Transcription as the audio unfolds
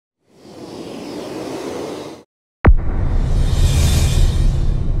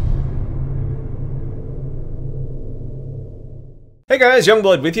Hey guys,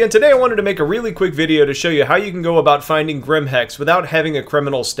 Youngblood with you, and today I wanted to make a really quick video to show you how you can go about finding Grimhex without having a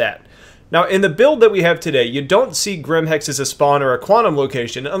criminal stat. Now, in the build that we have today, you don't see Grimhex as a spawn or a quantum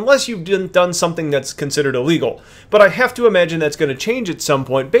location unless you've done something that's considered illegal. But I have to imagine that's going to change at some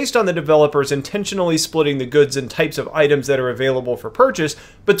point based on the developers intentionally splitting the goods and types of items that are available for purchase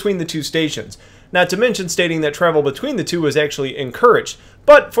between the two stations. Not to mention stating that travel between the two was actually encouraged.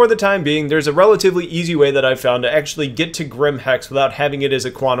 But for the time being, there's a relatively easy way that I've found to actually get to Grimhex without having it as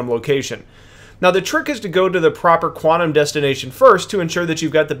a quantum location. Now the trick is to go to the proper quantum destination first to ensure that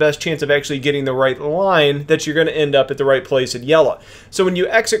you've got the best chance of actually getting the right line, that you're going to end up at the right place at Yella. So when you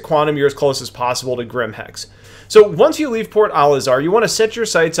exit quantum, you're as close as possible to Grimhex. So once you leave Port Al-Azhar, you want to set your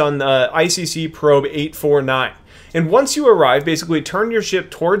sights on ICC probe 849. And once you arrive, basically turn your ship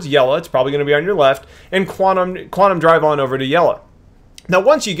towards Yella, it's probably going to be on your left, and quantum drive on over to Yella. Now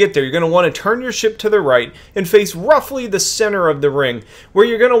once you get there, you're going to want to turn your ship to the right and face roughly the center of the ring, where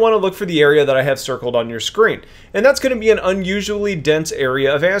you're going to want to look for the area that I have circled on your screen. And that's going to be an unusually dense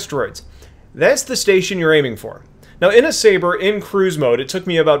area of asteroids. That's the station you're aiming for. Now in a Saber, in cruise mode, it took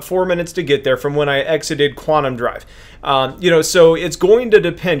me about 4 minutes to get there from when I exited quantum drive. So it's going to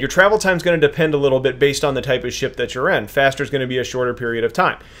depend. Your travel time is going to depend a little bit based on the type of ship that you're in. Faster is going to be a shorter period of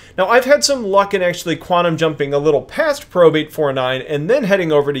time. Now I've had some luck in actually quantum jumping a little past probe 849 and then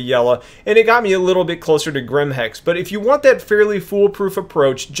heading over to Yella, and it got me a little bit closer to Grimhex. But if you want that fairly foolproof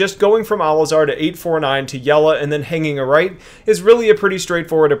approach, just going from Al-Azhar to 849 to Yella and then hanging a right is really a pretty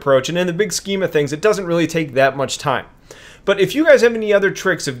straightforward approach, and in the big scheme of things, it doesn't really take that much time. But if you guys have any other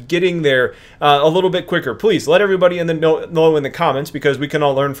tricks of getting there a little bit quicker, please let everybody know in the comments, because we can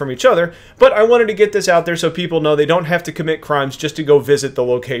all learn from each other. But I wanted to get this out there so people know they don't have to commit crimes just to go visit the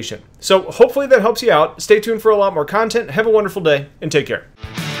location. So hopefully that helps you out. Stay tuned for a lot more content. Have a wonderful day, and take care.